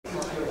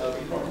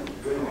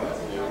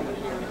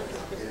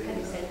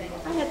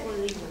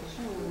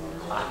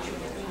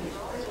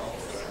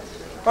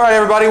All right,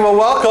 everybody. Well,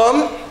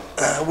 welcome.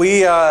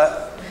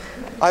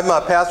 I'm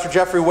Pastor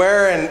Jeffrey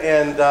Ware,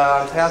 and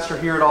I'm pastor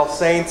here at All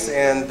Saints,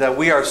 and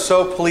we are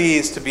so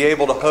pleased to be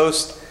able to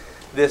host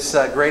this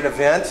great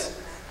event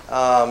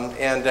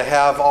and to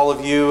have all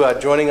of you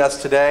joining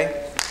us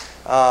today.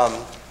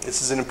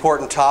 This is an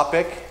important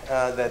topic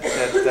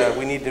that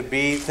we need to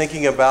be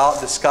thinking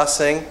about,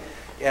 discussing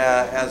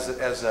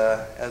as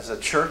a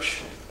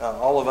church,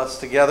 all of us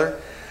together.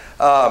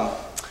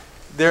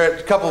 There are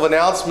a couple of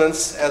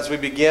announcements as we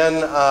begin.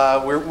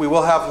 We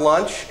will have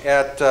lunch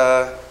at,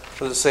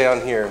 what does it say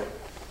on here?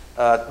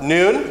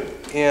 Noon,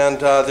 and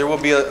there will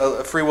be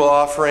a free will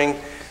offering.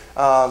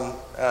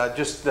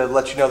 Just to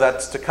let you know,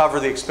 that's to cover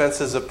the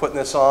expenses of putting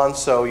this on,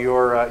 so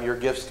your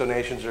gifts,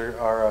 donations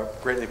are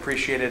greatly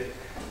appreciated,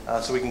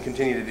 so we can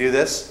continue to do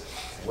this.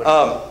 What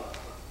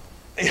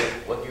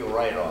do you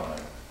write on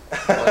it?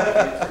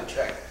 What do you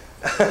check?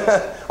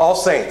 All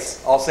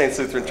Saints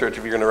Lutheran Church,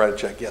 if you're going to write a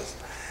check, yes.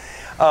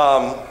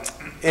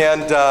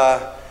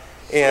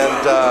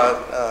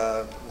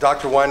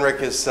 Dr.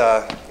 Weinrich is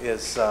a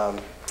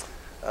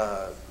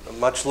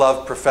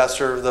much-loved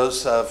professor.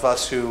 Those of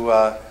us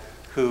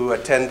who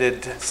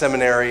attended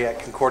seminary at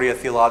Concordia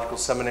Theological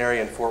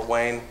Seminary in Fort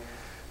Wayne,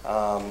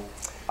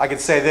 I can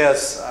say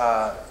this,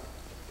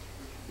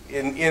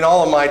 in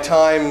all of my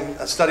time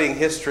studying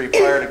history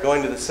prior to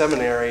going to the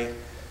seminary,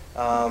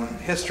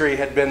 history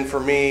had been for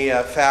me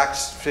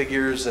facts,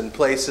 figures, and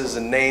places,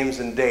 and names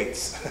and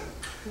dates.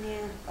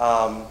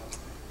 Yeah.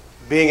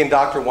 Being in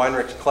Dr.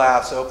 Weinrich's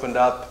class opened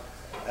up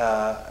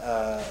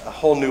a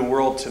whole new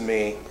world to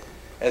me,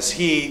 as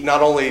he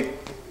not only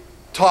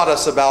taught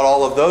us about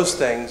all of those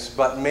things,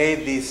 but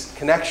made these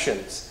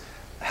connections,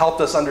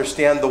 helped us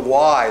understand the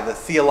why, the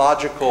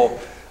theological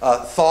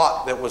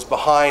thought that was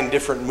behind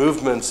different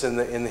movements in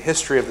the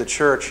history of the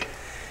church.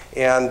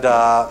 And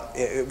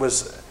it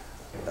was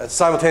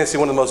simultaneously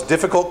one of the most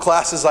difficult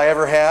classes I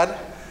ever had,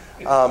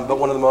 but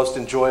one of the most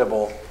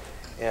enjoyable.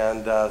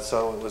 And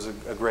so it was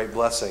a great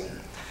blessing.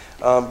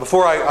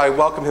 Before I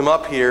welcome him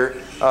up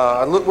here,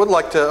 I would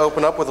like to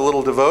open up with a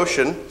little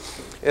devotion.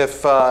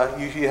 If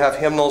you have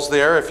hymnals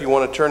there, if you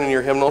want to turn in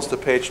your hymnals to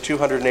page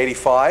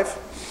 285,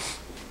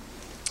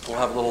 we'll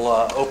have a little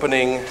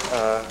opening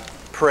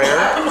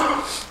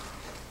prayer,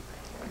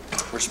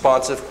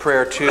 responsive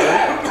prayer 2.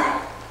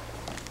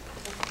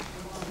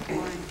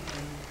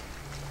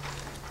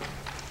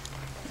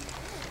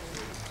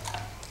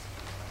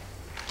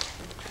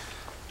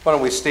 Why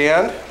don't we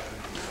stand?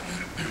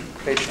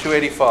 Page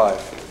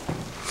 285.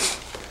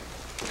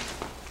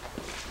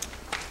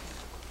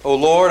 O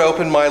Lord,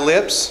 open my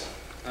lips,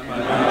 and my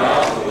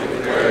mouth will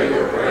declare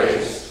your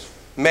praise.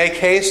 Make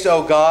haste,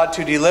 O God,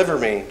 to deliver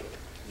me.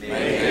 Make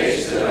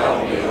haste to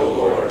help me, O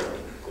Lord.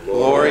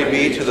 Glory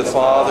be to the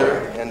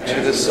Father, and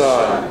to the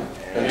Son,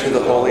 and to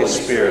the Holy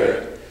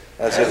Spirit,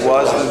 as it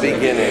was in the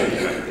beginning,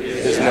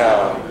 is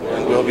now,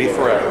 and will be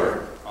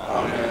forever.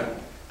 Amen. You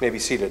may be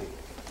seated.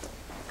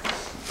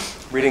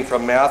 Reading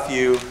from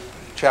Matthew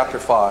chapter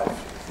 5.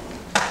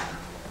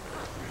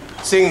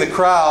 Seeing the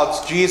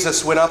crowds,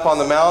 Jesus went up on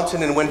the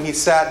mountain, and when he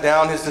sat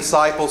down, his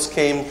disciples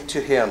came to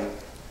him.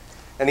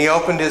 And he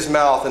opened his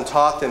mouth and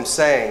taught them,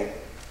 saying,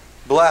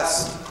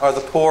 Blessed are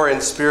the poor in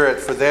spirit,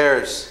 for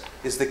theirs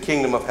is the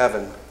kingdom of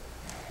heaven.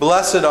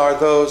 Blessed are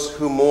those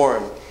who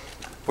mourn,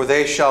 for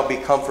they shall be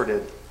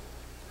comforted.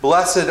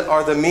 Blessed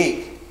are the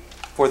meek,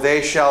 for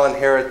they shall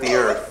inherit the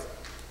earth.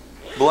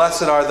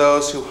 Blessed are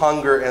those who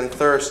hunger and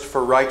thirst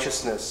for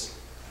righteousness,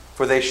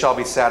 for they shall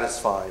be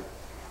satisfied.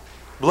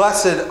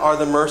 Blessed are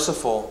the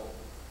merciful,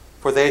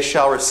 for they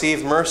shall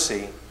receive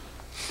mercy.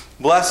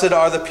 Blessed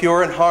are the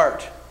pure in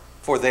heart,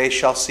 for they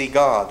shall see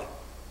God.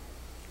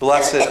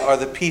 Blessed are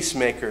the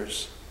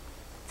peacemakers,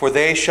 for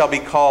they shall be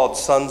called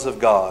sons of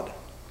God.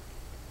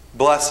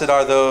 Blessed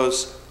are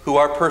those who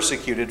are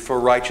persecuted for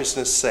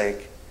righteousness'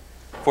 sake,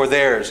 for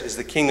theirs is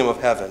the kingdom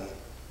of heaven.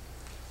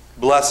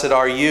 Blessed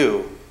are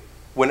you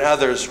when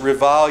others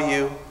revile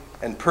you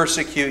and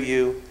persecute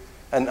you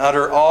and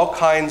utter all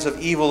kinds of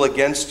evil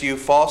against you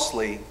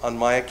falsely on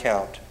my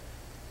account.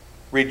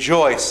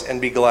 Rejoice and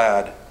be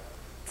glad,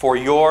 for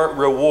your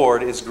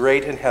reward is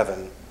great in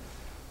heaven,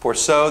 for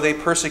so they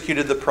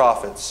persecuted the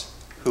prophets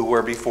who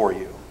were before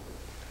you.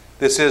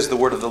 This is the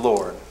word of the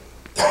Lord.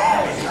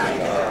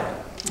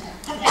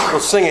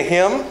 We'll sing a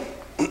hymn,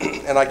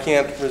 and I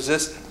can't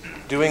resist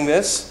doing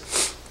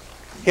this.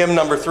 Hymn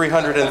number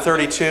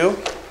 332.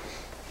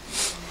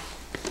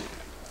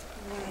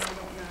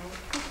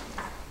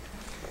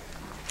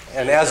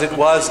 And as it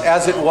was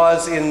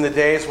in the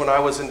days when I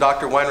was in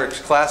Dr. Weinrich's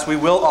class, we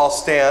will all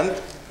stand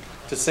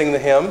to sing the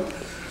hymn. You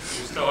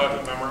still have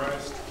it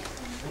memorized?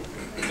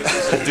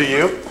 Do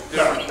you?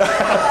 Yeah.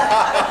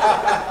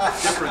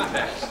 Different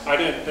text. I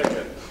didn't pick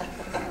it.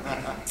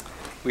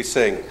 We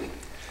sing.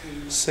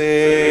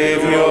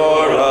 Savior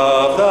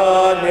of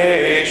the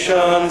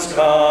nations,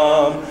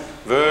 come.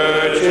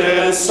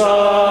 Virgin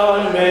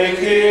Son, make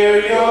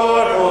here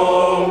your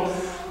home.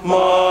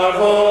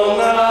 Marvel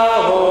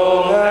now,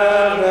 O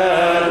heaven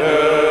and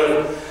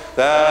earth,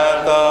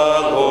 that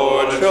the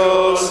Lord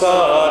chose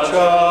such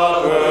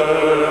a birth.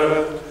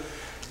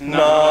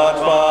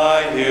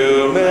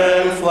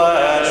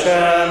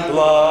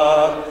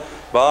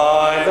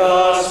 by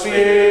the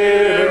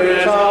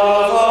Spirit of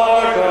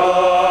our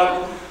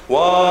God,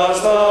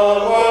 was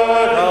the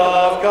Word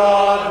of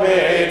God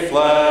made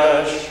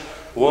flesh,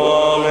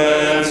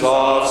 woman's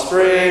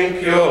offspring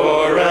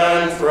pure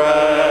and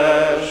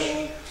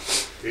fresh.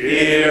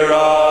 Here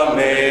a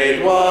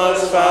maid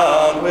was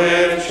found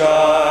with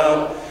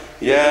child,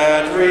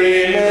 yet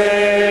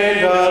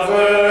remained a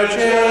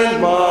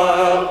virgin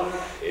mild.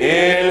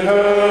 In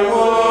her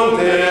womb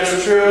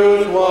this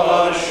truth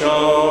was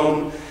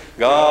shown,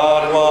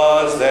 God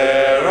was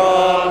there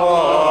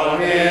upon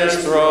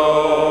his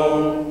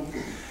throne.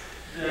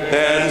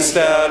 Then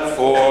stepped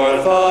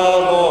forth the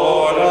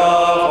Lord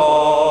of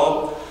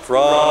all,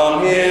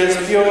 from his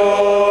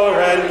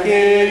pure and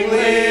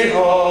kingly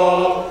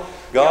hall,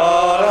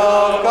 God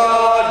of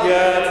God,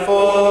 yet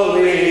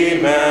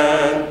fully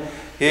man,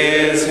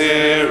 his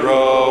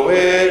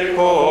heroic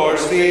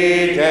course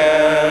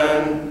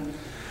began.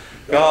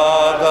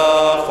 God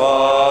the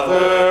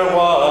Father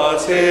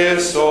was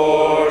his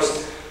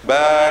source,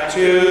 back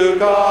to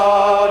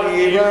God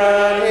he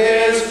ran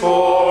his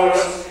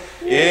course.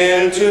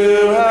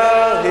 Into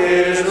hell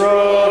his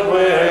road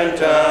went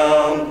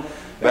down,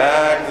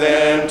 back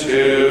then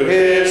to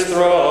his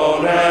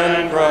throne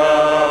and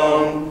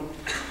crown.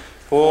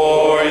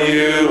 For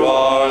you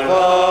are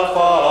the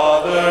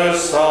Father's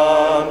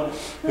Son,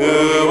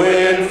 who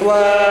in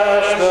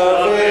flesh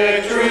the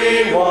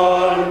victory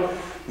won.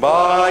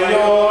 By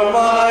your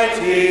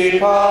mighty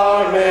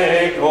power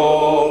make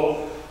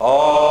whole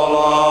all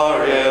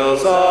our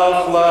ills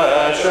of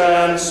flesh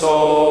and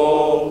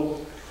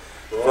soul.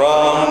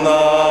 From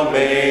the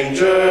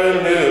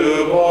manger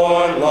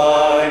newborn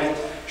light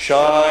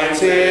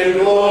shines in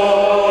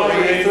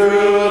glory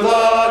through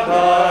the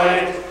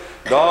night.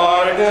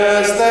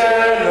 Darkness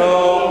there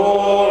no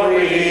more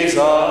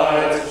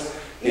resides.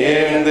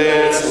 In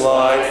this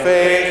light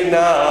faith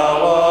now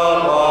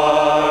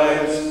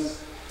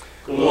abides.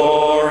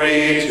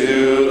 Glory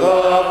to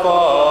the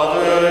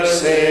Father,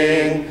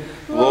 sing.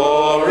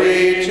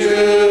 Glory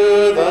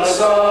to the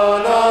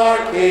Son,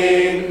 our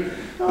King.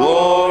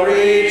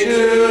 Glory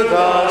to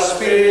the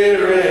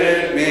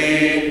Spirit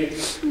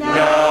be,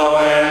 now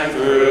and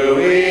through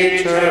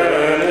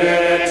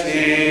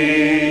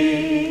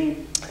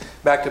eternity.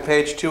 Back to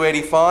page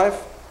 285.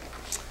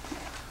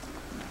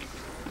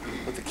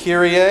 With the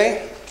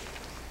Kyrie.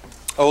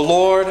 O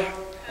Lord,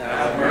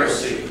 Have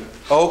mercy.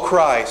 O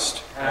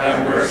Christ,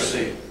 Have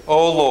mercy.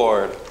 O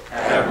Lord.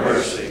 Have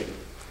mercy.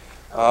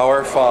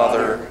 Our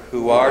Father,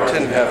 who art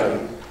in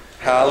heaven,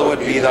 hallowed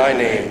be thy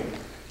name.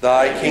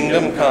 Thy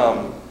kingdom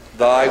come,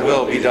 thy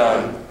will be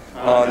done,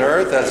 on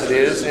earth as it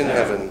is in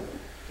heaven.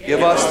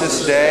 Give us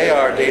this day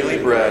our daily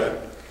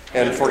bread,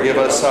 and forgive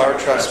us our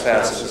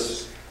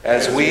trespasses,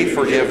 as we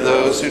forgive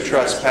those who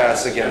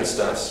trespass against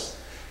us.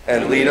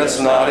 And lead us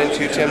not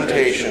into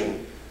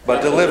temptation,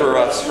 but deliver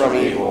us from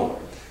evil.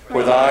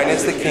 For thine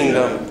is the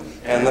kingdom,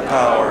 and the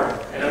power,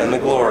 and the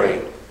glory,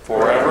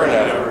 forever and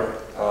ever.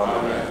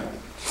 Amen.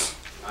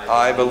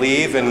 I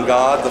believe in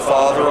God the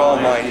Father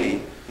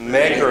Almighty,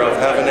 maker of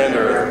heaven and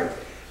earth,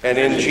 and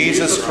in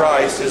Jesus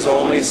Christ, his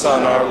only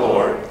Son, our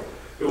Lord,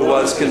 who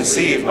was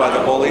conceived by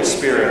the Holy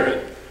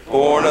Spirit,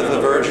 born of the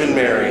Virgin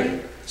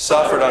Mary,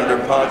 suffered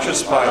under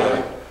Pontius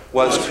Pilate,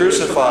 was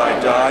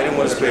crucified, died, and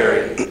was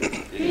buried.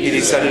 He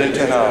descended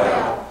into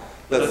hell.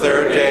 The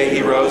third day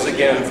he rose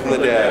again from the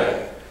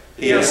dead.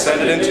 He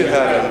ascended into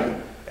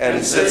heaven,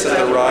 and sits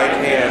at the right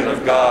hand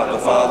of God the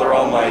Father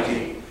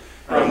Almighty.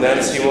 From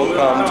thence he will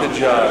come to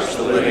judge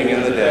the living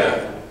and the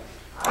dead.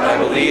 I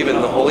believe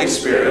in the Holy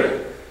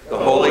Spirit, the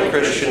holy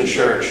Christian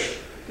Church,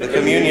 the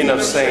communion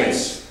of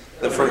saints,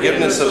 the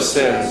forgiveness of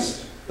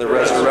sins, the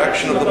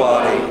resurrection of the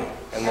body,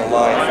 and the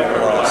life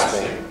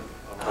everlasting.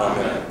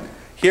 Amen.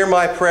 Hear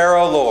my prayer,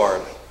 O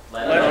Lord.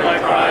 Let my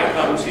cry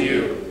come to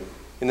you.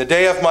 In the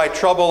day of my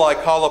trouble I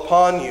call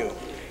upon you.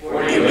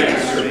 For you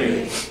answer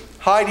me,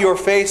 Hide your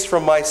face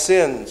from my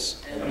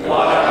sins. and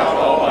blot out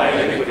all my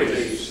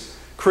iniquities.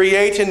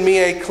 Create in me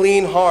a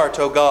clean heart,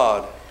 O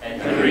God.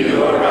 And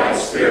renew a right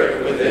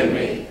spirit within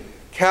me.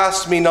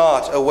 Cast me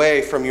not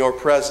away from your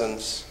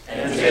presence.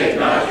 And take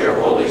not your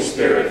Holy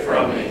Spirit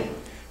from me.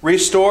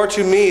 Restore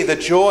to me the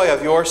joy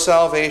of your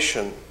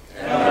salvation,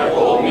 And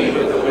uphold me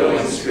with a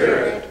willing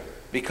spirit.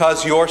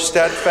 because your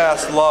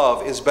steadfast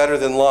love is better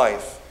than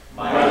life.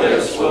 My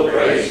lips will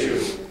praise you.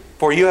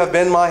 For you have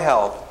been my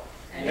help.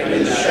 And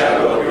in the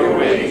shadow of your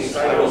wings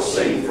I will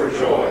sing for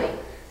joy.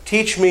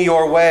 Teach me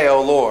your way,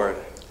 O Lord,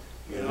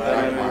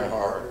 Unite my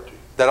heart.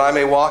 that I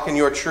may walk in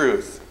your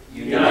truth.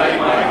 Unite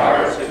my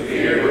heart to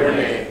fear your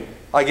name.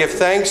 I give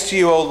thanks to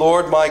you, O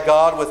Lord my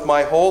God, with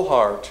my whole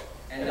heart.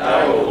 And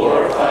I will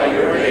glorify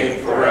your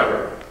name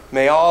forever.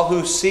 May all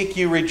who seek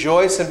you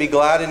rejoice and be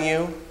glad in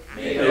you.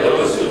 May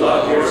those who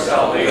love your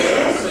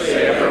salvation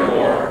say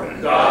evermore,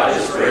 God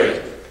is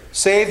great.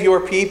 Save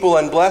your people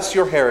and bless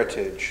your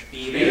heritage.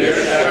 Be their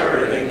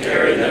shepherd and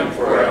carry them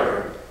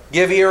forever.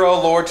 Give ear,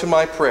 O Lord, to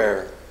my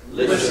prayer.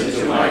 Listen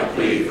to my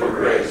plea for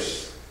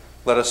grace.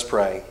 Let us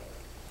pray.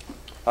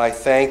 I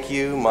thank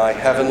you, my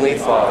heavenly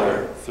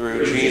Father,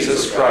 through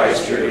Jesus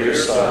Christ, your dear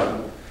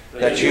Son,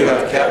 that you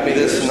have kept me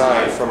this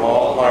night from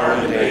all harm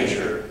and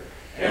danger.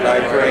 And I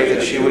pray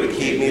that you would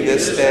keep me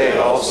this day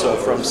also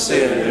from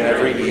sin and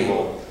every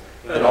evil,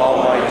 that all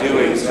my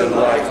doings in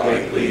life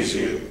may please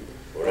you.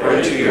 For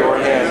into your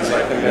hands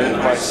I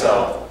commend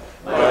myself,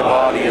 my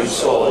body and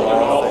soul, and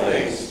all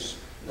things.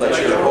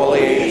 Let your holy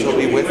angel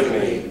be with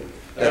me,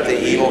 that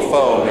the evil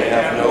foe may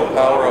have no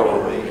power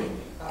over me.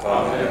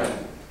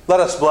 Amen. Let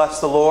us bless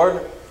the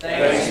Lord.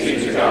 Thanks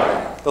be to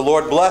God. The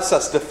Lord bless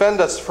us,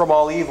 defend us from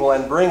all evil,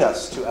 and bring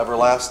us to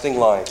everlasting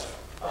life.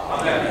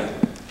 Amen.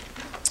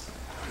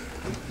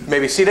 You may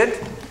be seated.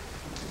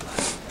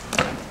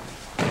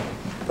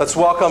 Let's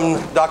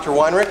welcome Dr.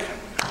 Weinrich.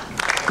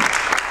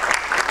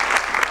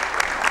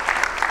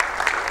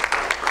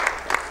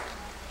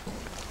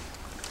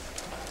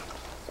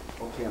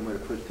 Okay, I'm going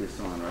to put this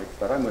on, right?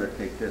 But I'm going to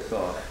take this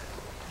off.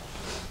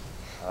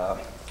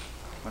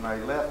 When I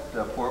left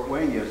Fort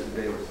Wayne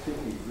yesterday, it was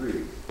 50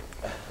 degrees.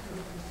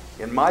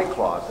 In my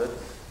closet,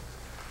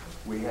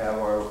 we have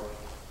our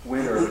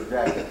winter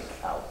jackets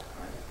out.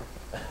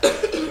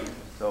 Right?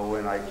 So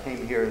when I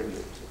came here, it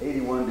was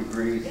 81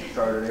 degrees,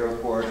 started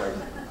airport,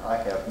 I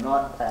have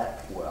not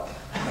packed well.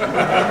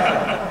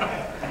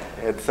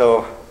 And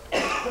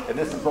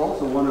this is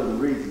also one of the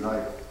reasons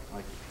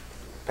like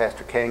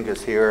Pastor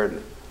Kangas here,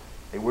 and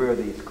they wear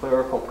these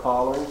clerical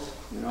collars,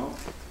 you know.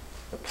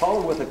 The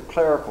problem with a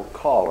clerical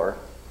collar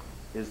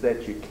is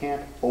that you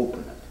can't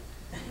open it.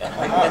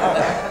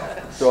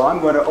 So I'm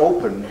going to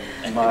open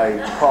my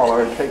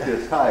collar and take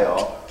this tie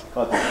off,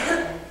 but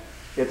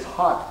it's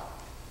hot.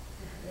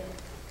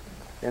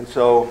 And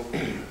so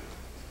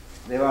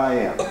there I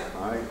am,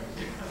 all right?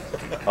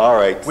 All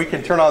right. We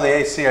can turn on the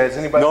AC. Is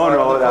anybody?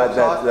 No,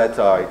 that's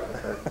all right.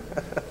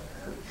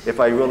 If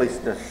I really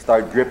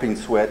start dripping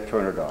sweat,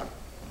 turn it on.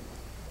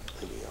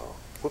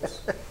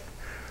 Whoops.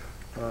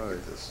 All right,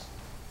 just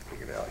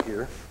take it out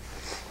here.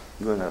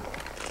 I'm going to...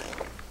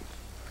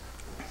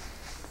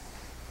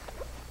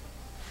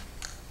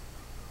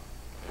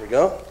 There we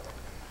go.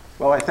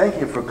 Well, I thank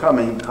you for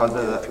coming because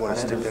If you want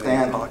to stick that in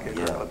your pocket.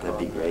 Yeah, that'd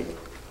be great.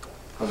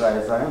 Because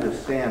as I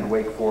understand,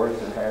 Wake Forest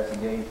has a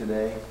game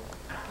today.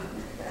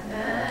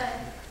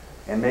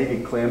 And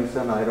maybe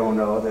Clemson, I don't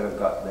know. They've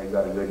got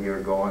a good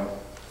year going.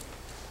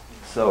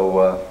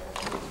 So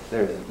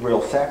there's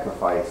real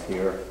sacrifice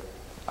here,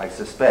 I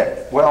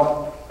suspect.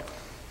 Well,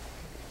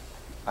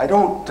 I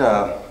don't,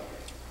 I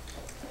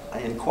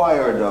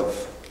inquired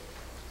of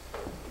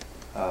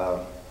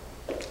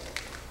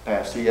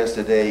Pastor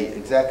yesterday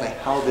exactly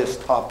how this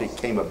topic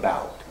came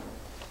about.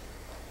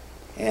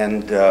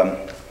 And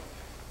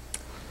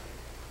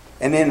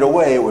in a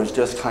way, it was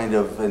just kind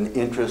of an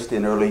interest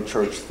in early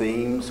church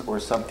themes or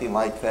something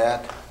like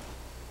that.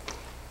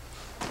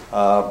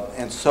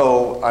 And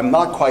so I'm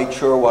not quite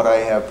sure what I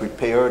have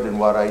prepared and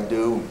what I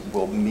do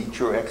will meet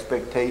your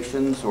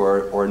expectations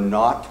or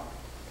not.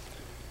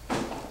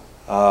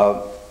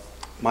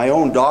 My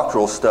own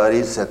doctoral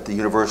studies at the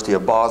University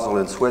of Basel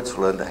in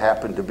Switzerland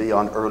happened to be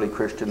on early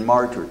Christian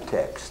martyr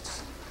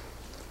texts.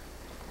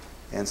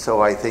 And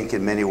so I think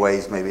in many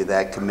ways maybe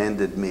that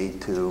commended me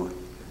to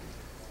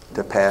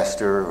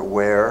Pastor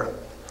Ware.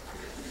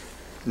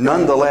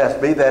 Nonetheless,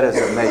 be that as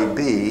it may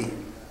be,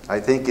 I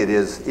think it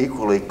is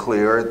equally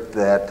clear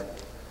that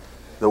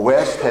the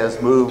West has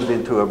moved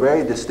into a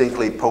very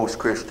distinctly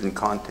post-Christian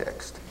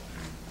context.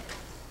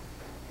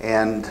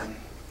 And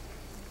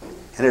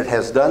it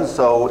has done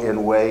so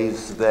in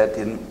ways that,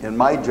 in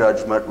my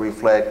judgment,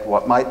 reflect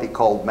what might be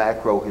called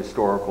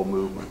macro-historical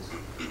movements.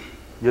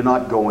 You're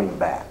not going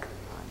back.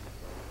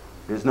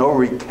 There's no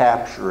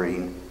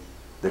recapturing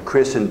the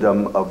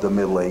Christendom of the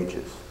Middle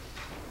Ages.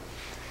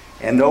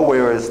 And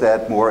nowhere is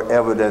that more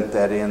evident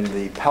than in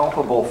the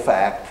palpable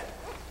fact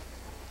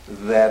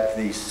that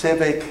the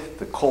civic,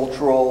 the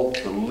cultural,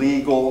 the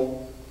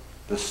legal,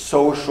 the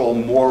social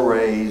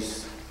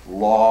mores,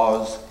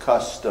 laws,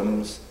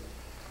 customs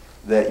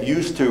that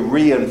used to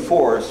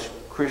reinforce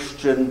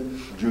Christian,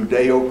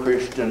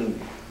 Judeo-Christian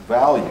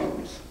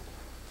values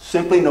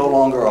simply no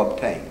longer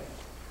obtain.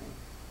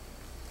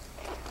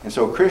 And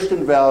so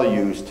Christian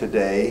values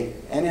today,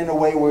 and in a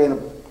way we're in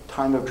a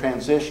time of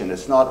transition.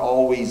 It's not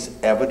always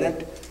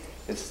evident.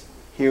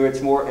 Here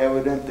it's more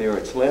evident, there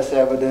it's less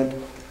evident.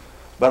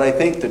 But I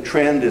think the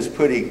trend is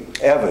pretty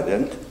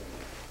evident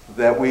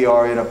that we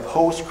are in a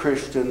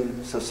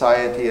post-Christian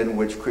society in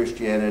which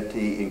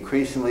Christianity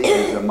increasingly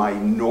is a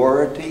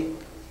minority.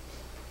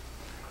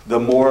 The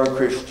more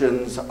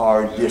Christians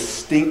are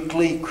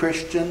distinctly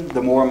Christian,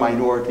 the more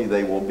minority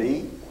they will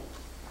be.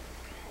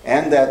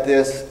 And that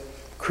this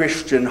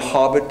Christian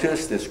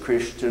habitus, this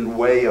Christian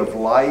way of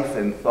life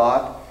and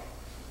thought,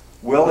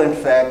 will in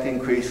fact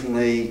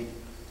increasingly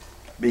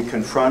be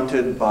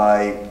confronted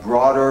by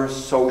broader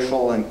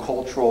social and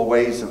cultural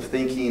ways of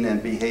thinking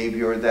and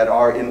behavior that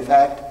are in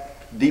fact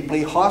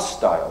deeply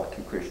hostile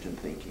to Christian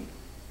thinking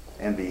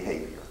and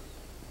behavior.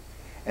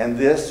 And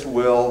this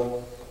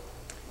will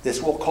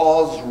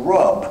cause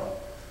rub.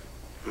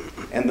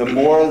 And the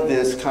more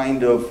this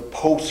kind of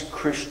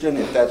post-Christian,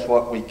 if that's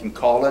what we can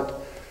call it,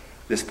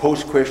 this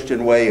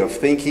post-Christian way of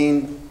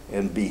thinking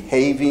and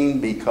behaving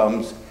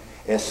becomes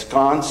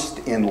ensconced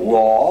in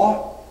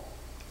law,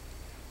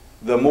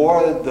 the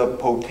more the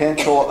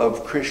potential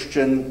of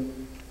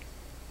Christian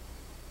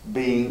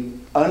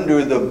being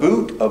under the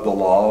boot of the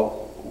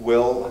law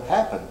will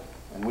happen.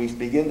 And we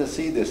begin to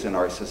see this in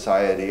our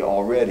society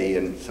already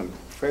in some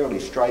fairly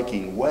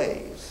striking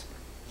ways.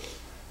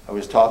 I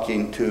was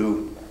talking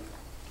to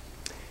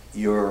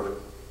your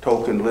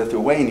token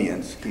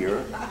Lithuanians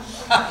here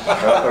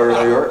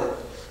earlier,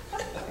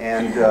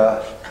 and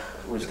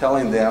was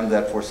telling them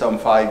that for some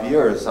 5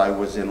 years I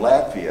was in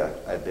Latvia.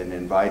 I'd been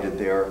invited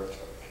there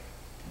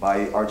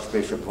by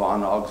Archbishop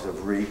von Oggs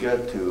of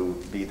Riga to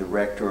be the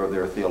rector of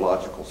their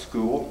theological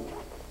school.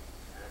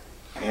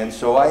 And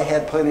so I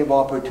had plenty of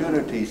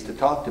opportunities to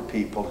talk to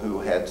people who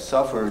had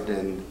suffered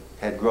and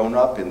had grown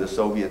up in the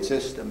Soviet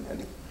system.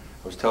 And I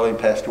was telling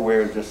Pastor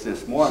Ware just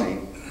this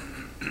morning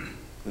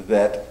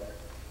that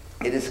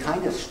it is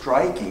kind of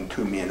striking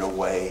to me in a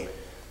way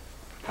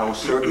how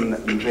certain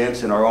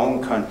events in our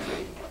own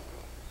country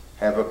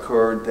have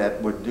occurred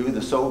that would do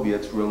the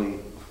Soviets really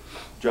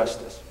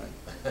justice.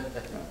 Right?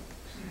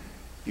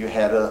 You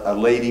had a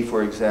lady,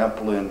 for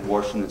example, in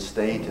Washington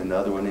State,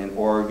 another one in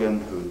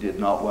Oregon, who did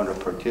not want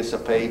to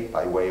participate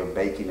by way of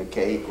baking a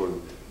cake or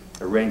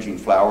arranging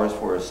flowers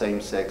for a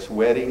same-sex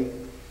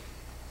wedding.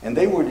 And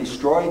they were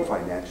destroyed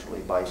financially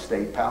by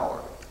state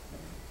power.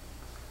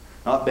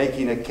 Not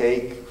baking a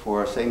cake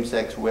for a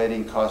same-sex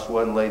wedding cost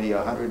one lady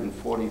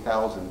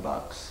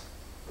 $140,000.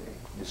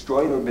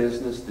 Destroyed her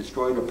business,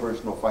 destroyed her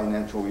personal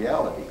financial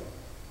reality.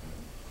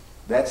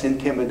 That's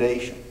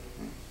intimidation.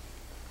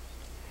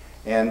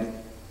 And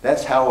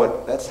that's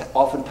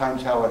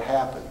oftentimes how it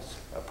happens.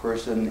 A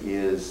person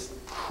is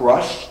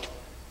crushed,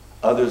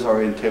 others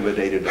are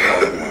intimidated to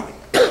fall in line.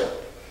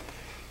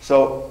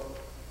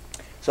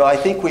 So I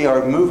think we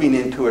are moving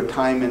into a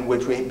time in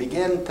which we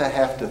begin to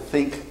have to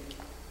think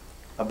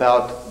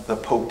about the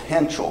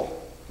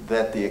potential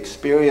that the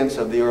experience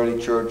of the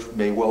early church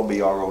may well be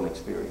our own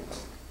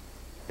experience.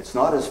 It's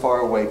not as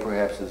far away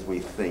perhaps as we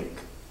think.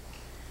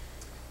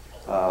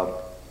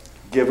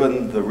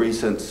 Given the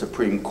recent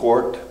Supreme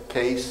Court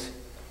case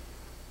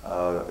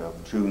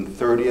of June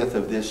 30th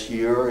of this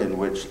year, in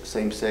which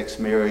same-sex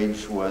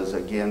marriage was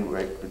again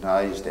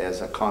recognized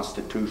as a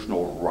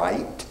constitutional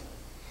right,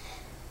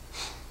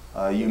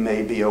 you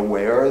may be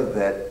aware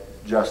that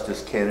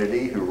Justice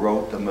Kennedy, who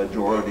wrote the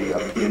majority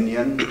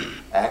opinion,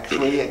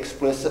 actually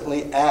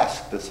explicitly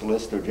asked the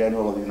Solicitor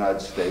General of the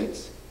United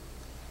States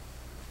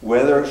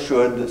whether,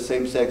 should the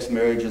same-sex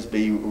marriages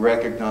be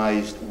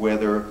recognized,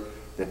 whether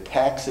the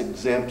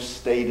tax-exempt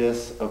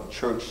status of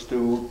church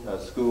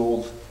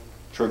schools,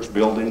 church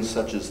buildings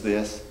such as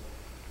this,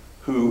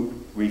 who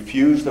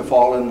refuse to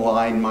fall in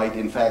line might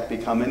in fact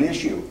become an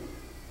issue.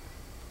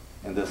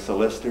 And the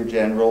Solicitor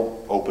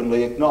General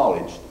openly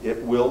acknowledged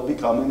it will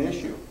become an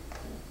issue.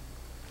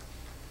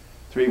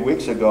 3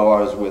 weeks ago,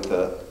 I was with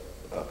a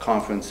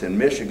conference in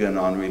Michigan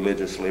on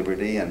religious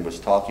liberty and was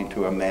talking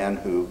to a man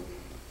who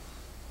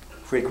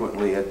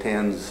frequently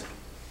attends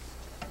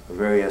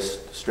various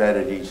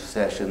strategy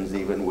sessions,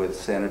 even with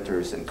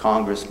senators and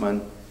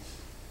congressmen.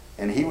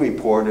 And he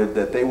reported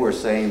that they were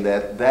saying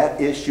that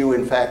that issue,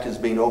 in fact, is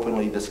being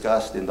openly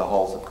discussed in the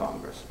halls of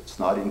Congress. It's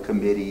not in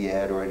committee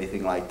yet or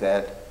anything like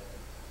that.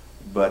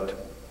 But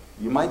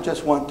you might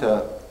just want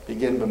to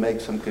begin to make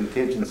some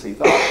contingency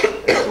thoughts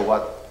as to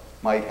what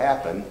might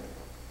happen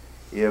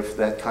if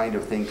that kind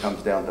of thing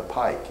comes down the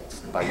pike. It's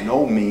by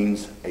no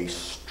means a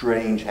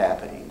strange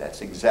happening.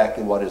 That's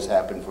exactly what has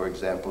happened, for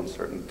example, in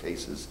certain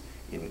cases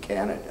in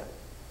Canada.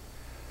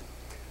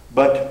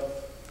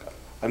 But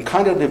I'm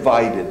kind of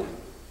divided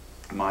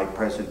in my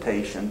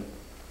presentation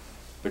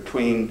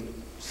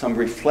between some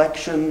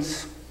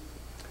reflections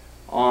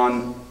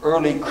on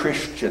early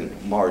Christian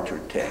martyr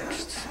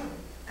texts,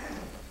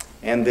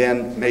 and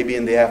then maybe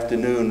in the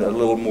afternoon a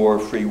little more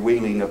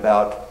freewheeling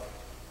about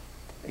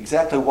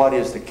exactly what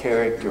is the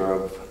character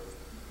of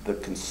the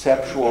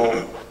conceptual,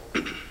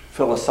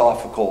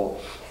 philosophical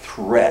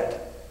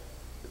threat,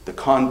 the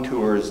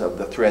contours of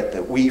the threat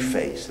that we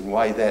face, and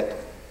why that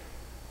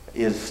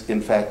is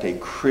in fact a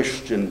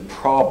Christian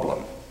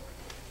problem.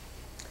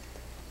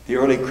 The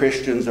early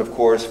Christians, of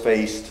course,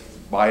 faced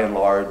by and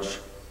large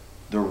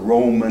the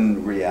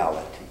Roman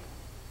reality.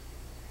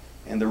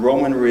 And the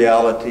Roman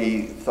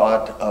reality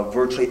thought of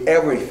virtually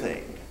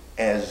everything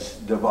as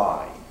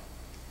divine.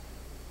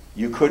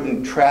 You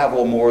couldn't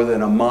travel more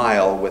than a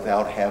mile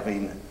without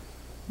having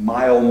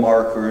mile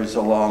markers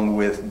along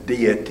with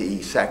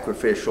deity,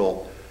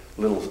 sacrificial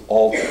little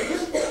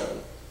altars.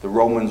 The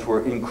Romans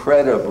were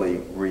incredibly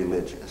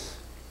religious.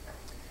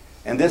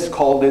 And this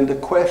called into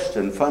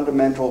question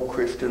fundamental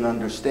Christian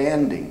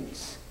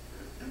understandings.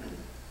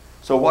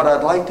 So what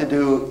I'd like to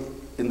do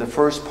in the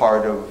first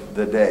part of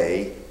the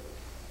day,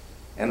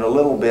 and a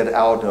little bit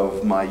out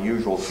of my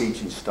usual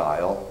teaching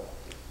style,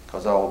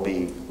 because I will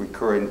be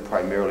recurring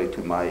primarily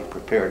to my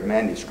prepared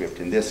manuscript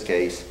in this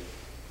case,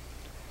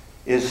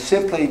 is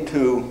simply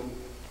to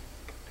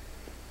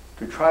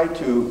try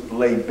to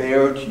lay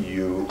bare to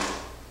you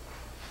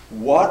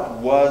what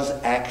was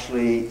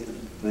actually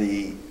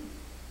the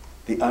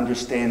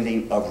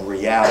understanding of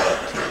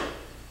reality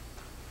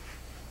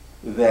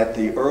that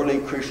the early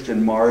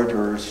Christian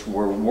martyrs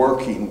were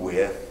working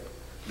with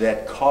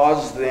that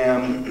caused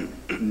them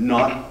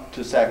not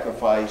to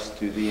sacrifice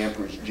to the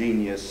emperor's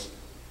genius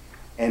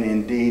and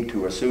indeed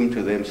to assume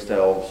to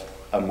themselves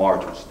a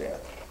martyr's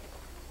death.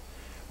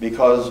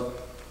 Because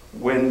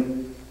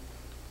when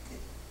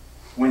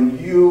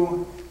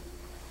you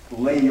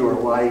lay your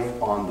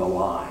life on the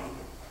line,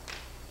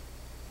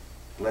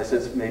 unless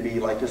it's maybe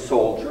like a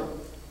soldier,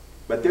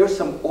 but there's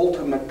some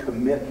ultimate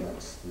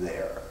commitments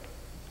there.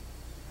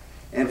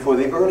 And for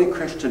the early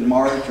Christian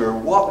martyr,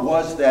 what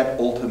was that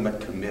ultimate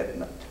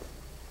commitment?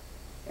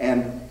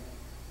 And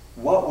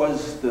what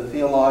was the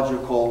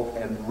theological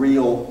and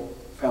real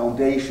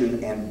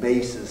foundation and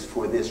basis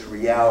for this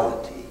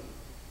reality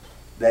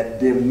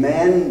that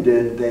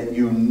demanded that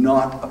you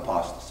not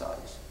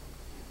apostatize?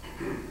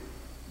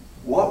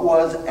 What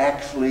was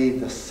actually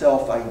the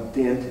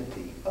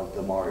self-identity of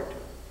the martyr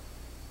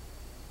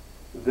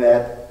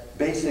that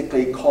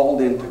basically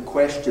called into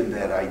question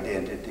that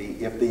identity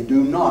if they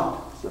do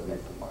not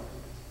submit to martyrdom?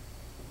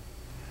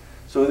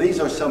 So these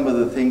are some of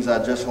the things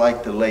I'd just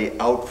like to lay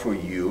out for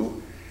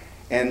you,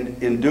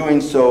 and in doing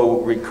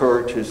so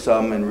refer to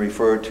some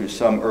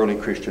early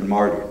Christian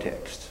martyr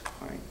texts.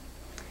 Right?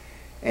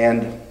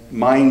 And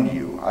mind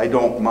you, I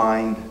don't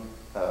mind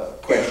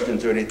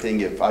questions or anything.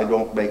 If I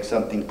don't make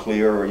something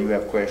clear or you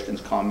have questions,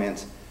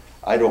 comments,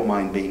 I don't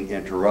mind being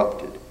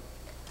interrupted.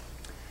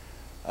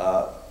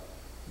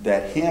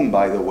 That hymn,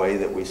 by the way,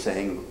 that we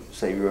sang,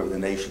 Savior of the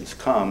Nations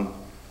Come,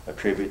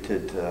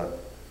 attributed to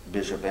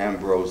Bishop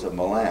Ambrose of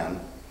Milan,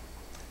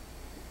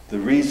 the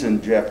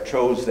reason Jeff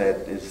chose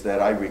that is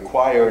that I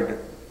required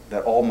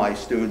that all my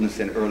students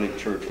in early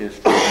church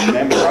history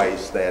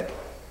memorize that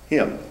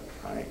hymn,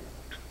 right?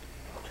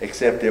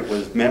 Except it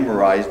was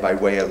memorized by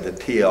way of the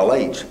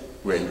TLH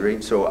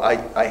rendering, so I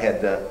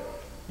had to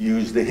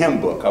use the hymn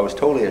book. I was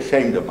totally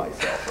ashamed of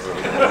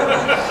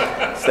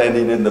myself,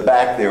 standing in the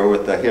back there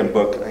with the hymn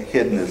book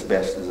hidden as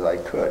best as I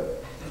could.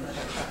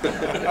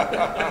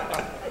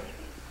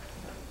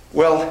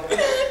 Well,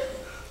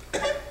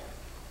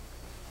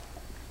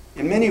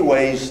 in many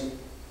ways,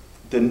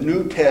 the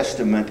New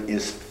Testament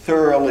is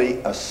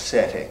thoroughly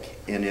ascetic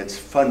in its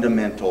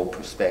fundamental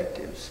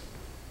perspectives.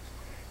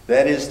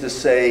 That is to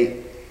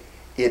say,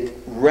 it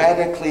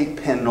radically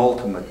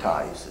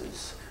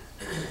penultimatizes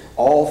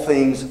all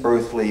things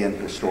earthly and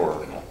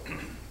historical.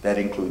 That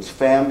includes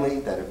family,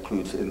 that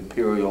includes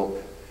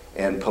imperial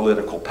and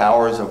political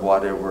powers of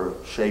whatever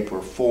shape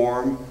or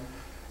form,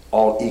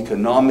 all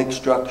economic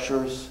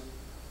structures,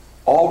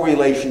 all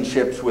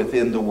relationships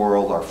within the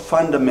world are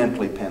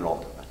fundamentally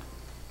penultimate.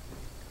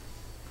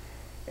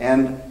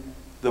 And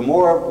the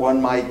more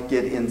one might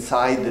get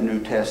inside the New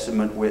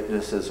Testament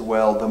witness as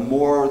well, the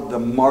more the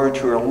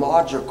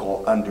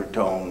martyrological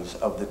undertones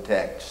of the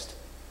text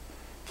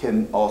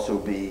can also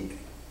be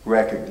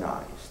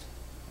recognized.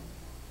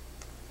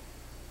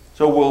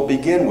 So we'll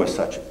begin with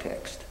such a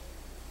text,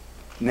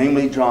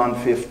 namely John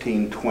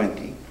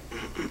 15:20,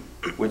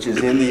 which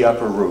is in the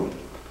upper room.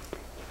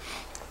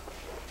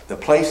 The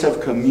place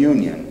of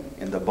communion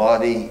in the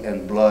body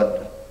and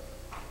blood,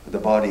 the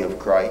body of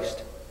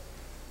Christ,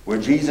 where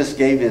Jesus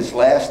gave his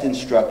last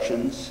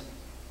instructions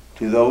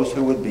to those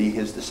who would be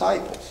his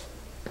disciples.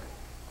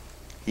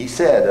 He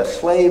said, "A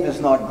slave is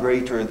not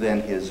greater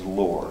than his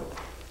Lord.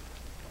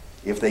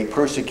 If they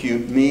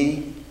persecute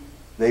me,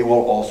 they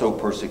will also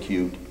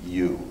persecute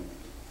you."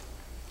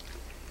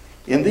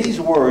 In these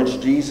words,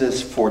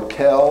 Jesus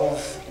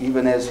foretells,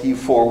 even as he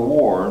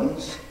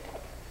forewarns,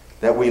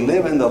 that we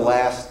live in the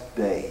last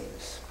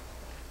days.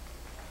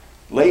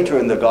 Later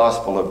in the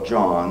Gospel of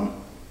John,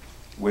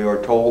 we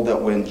are told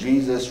that when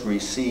Jesus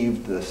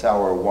received the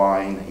sour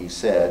wine, he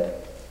said,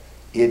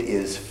 "It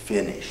is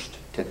finished,"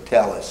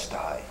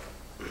 tetelestai.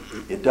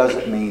 It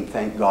doesn't mean,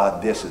 thank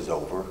God this is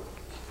over.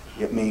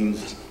 It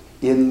means,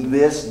 in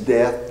this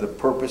death, the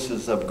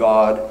purposes of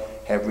God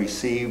have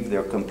received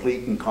their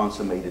complete and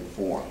consummated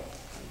form.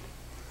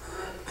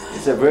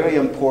 It's a very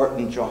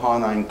important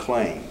Johannine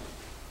claim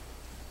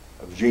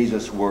of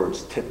Jesus'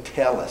 words,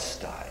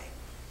 tetelestai.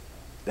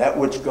 That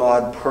which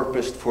God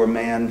purposed for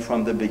man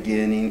from the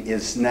beginning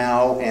is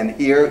now and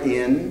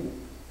herein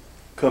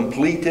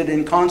completed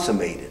and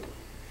consummated.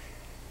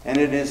 And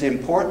it is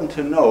important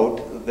to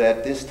note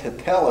that this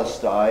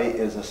tetelestai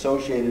is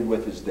associated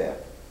with his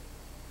death,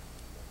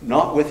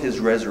 not with his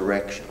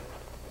resurrection.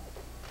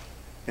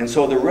 And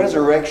so the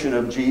resurrection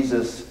of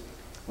Jesus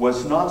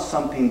was not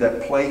something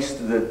that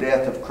placed the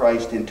death of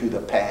Christ into the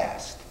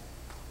past.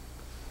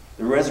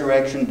 The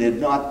resurrection did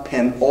not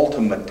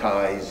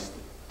penultimatize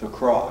the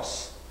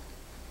cross.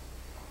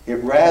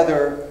 It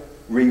rather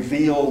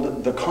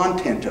revealed the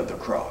content of the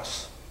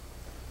cross.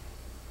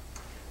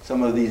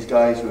 Some of these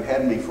guys who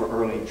had me for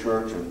early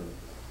church, and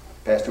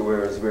Pastor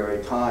Ware is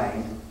very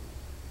kind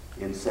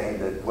in saying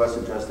that it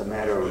wasn't just a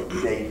matter of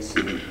dates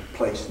and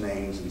place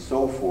names and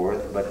so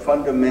forth, but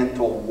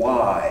fundamental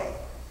why.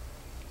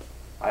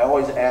 I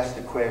always ask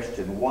the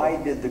question, why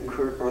did the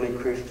early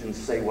Christians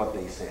say what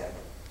they said?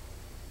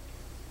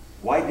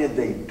 Why did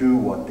they do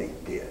what they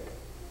did?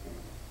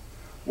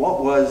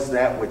 What was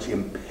that which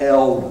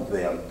impelled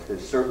them to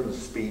certain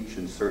speech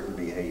and certain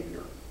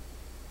behavior?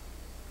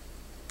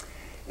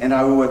 And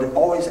I would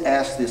always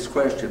ask this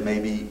question,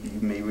 maybe you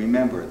may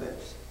remember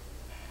this.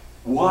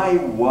 Why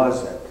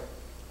was it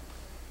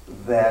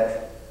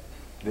that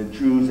the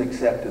Jews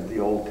accepted the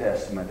Old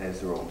Testament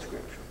as their own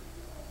scripture?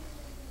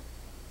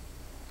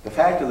 The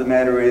fact of the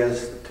matter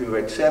is, to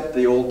accept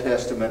the Old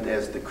Testament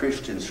as the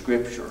Christian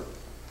scripture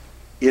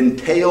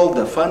entailed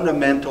the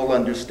fundamental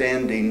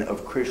understanding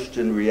of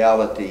Christian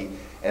reality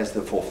as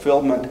the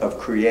fulfillment of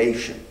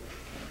creation.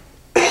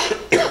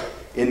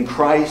 In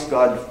Christ,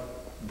 God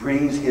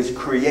brings his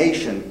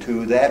creation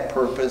to that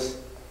purpose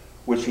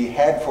which he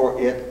had for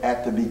it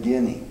at the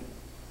beginning.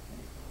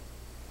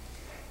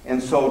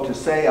 And so to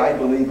say, I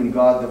believe in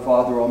God the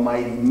Father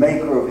Almighty,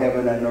 maker of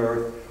heaven and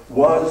earth,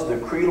 was the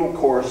creedal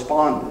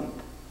correspondent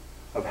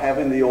of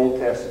having the Old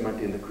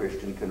Testament in the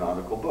Christian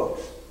canonical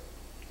books.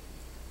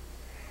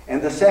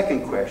 And the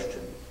second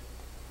question,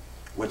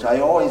 which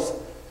I always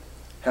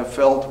have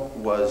felt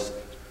was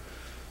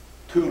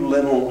too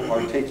little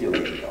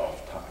articulated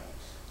oftentimes.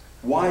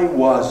 Why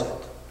was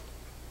it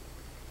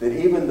that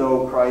even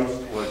though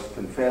Christ was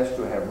confessed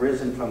to have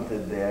risen from the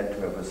dead,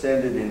 to have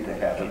ascended into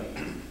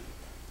heaven,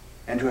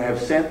 and to have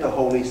sent the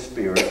Holy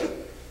Spirit,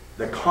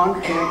 the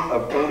content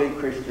of early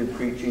Christian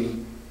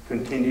preaching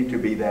continued to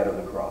be that of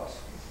the cross?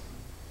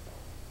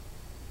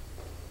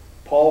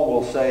 Paul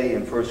will say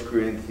in 1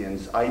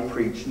 Corinthians, I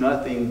preach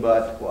nothing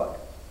but what?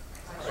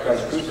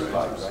 Christ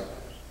crucified, right?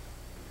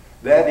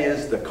 That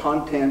is the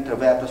content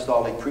of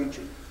apostolic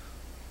preaching.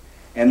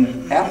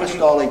 And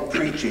apostolic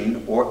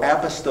preaching, or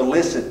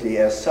apostolicity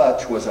as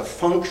such, was a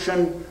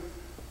function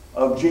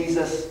of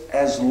Jesus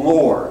as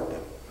Lord.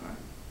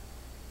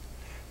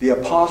 The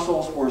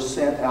apostles were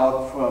sent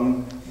out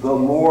from the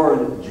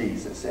Lord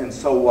Jesus. And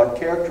so what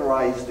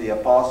characterized the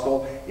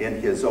apostle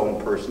in his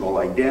own personal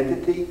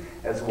identity,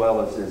 as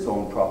well as his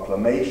own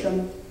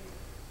proclamation,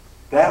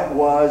 that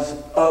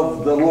was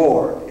of the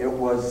Lord. It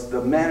was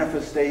the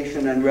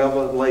manifestation and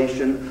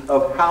revelation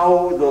of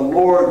how the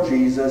Lord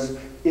Jesus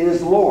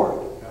is Lord.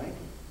 Right?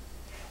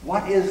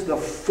 What is the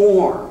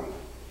form,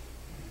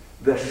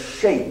 the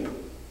shape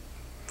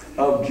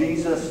of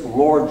Jesus'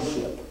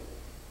 lordship?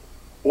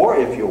 Or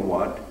if you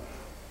want,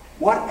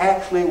 what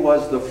actually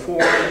was the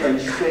form and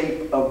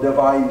shape of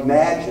divine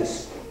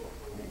majesty?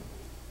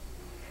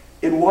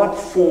 In what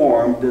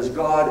form does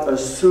God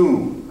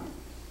assume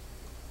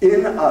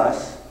in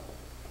us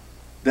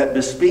that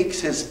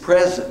bespeaks his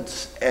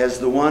presence as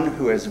the one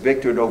who has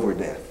victored over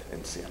death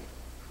and sin?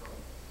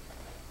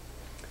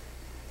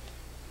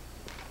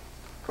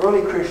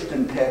 Early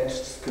Christian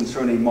texts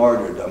concerning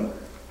martyrdom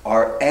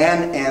are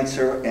an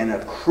answer and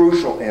a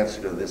crucial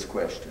answer to this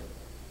question.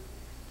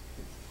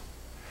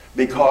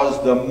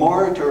 Because the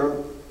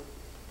martyr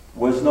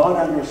was not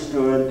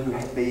understood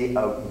to be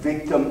a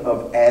victim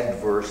of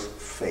adverse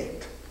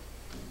fate.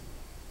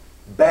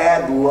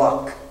 Bad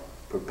luck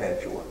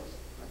perpetua.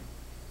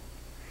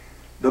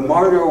 The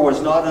martyr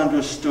was not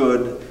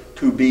understood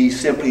to be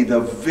simply the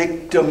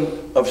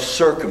victim of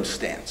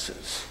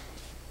circumstances.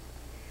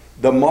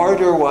 The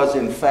martyr was,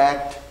 in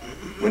fact,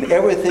 when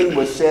everything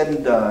was said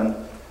and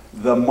done,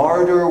 the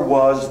martyr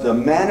was the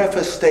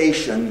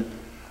manifestation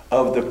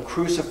of the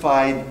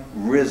crucified,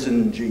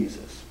 risen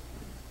Jesus.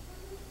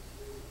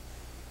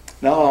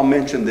 Now I'll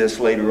mention this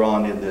later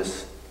on in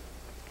this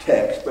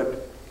text,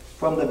 but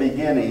from the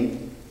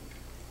beginning,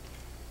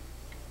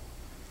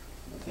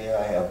 okay,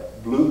 I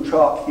have blue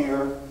chalk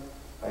here,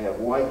 I have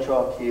white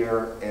chalk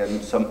here,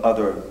 and some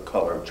other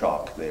color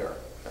chalk there.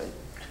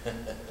 Okay?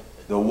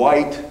 The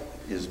white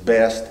is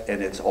best,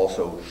 and it's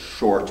also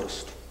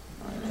shortest.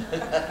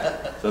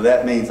 Right? So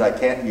that means I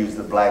can't use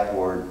the black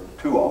word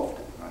too often.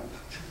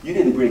 You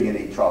didn't bring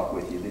any chalk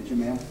with you, did you,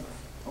 ma'am?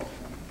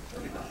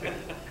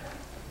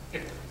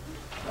 Okay.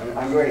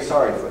 I'm very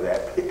sorry for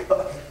that,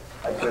 because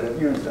I could have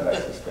used it, I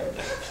suspect.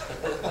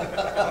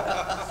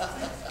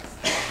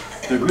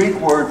 The Greek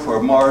word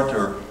for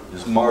martyr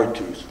is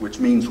martus, which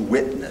means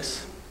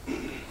witness.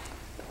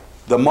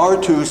 The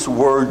martus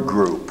word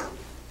group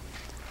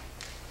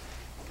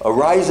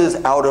arises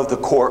out of the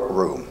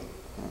courtroom.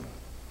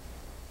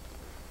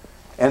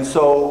 And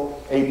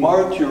so a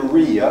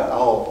martyria,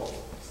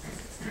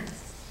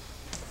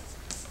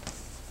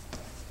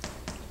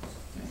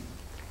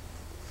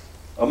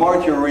 a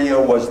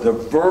martyria was the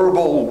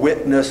verbal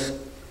witness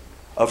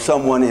of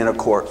someone in a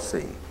court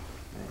scene.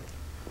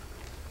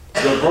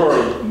 The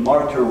verb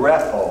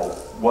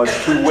martyreo was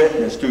to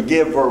witness, to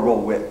give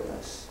verbal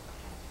witness.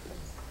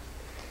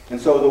 And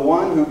so the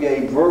one who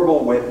gave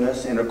verbal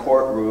witness in a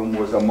courtroom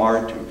was a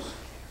martus.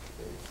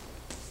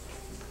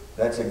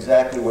 That's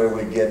exactly where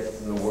we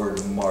get the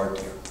word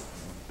martyr.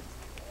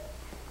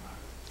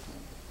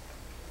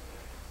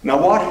 Now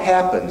what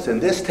happens,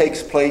 and this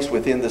takes place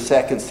within the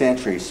 2nd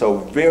century, so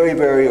very,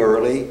 very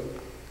early,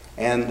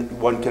 and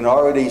one can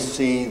already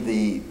see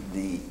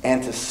the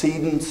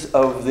antecedents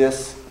of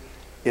this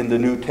in the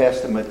New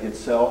Testament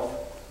itself.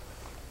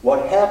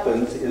 what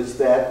happens is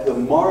that the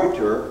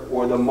martyr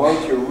or the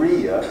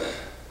martyria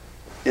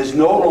is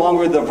no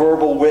longer the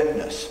verbal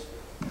witness.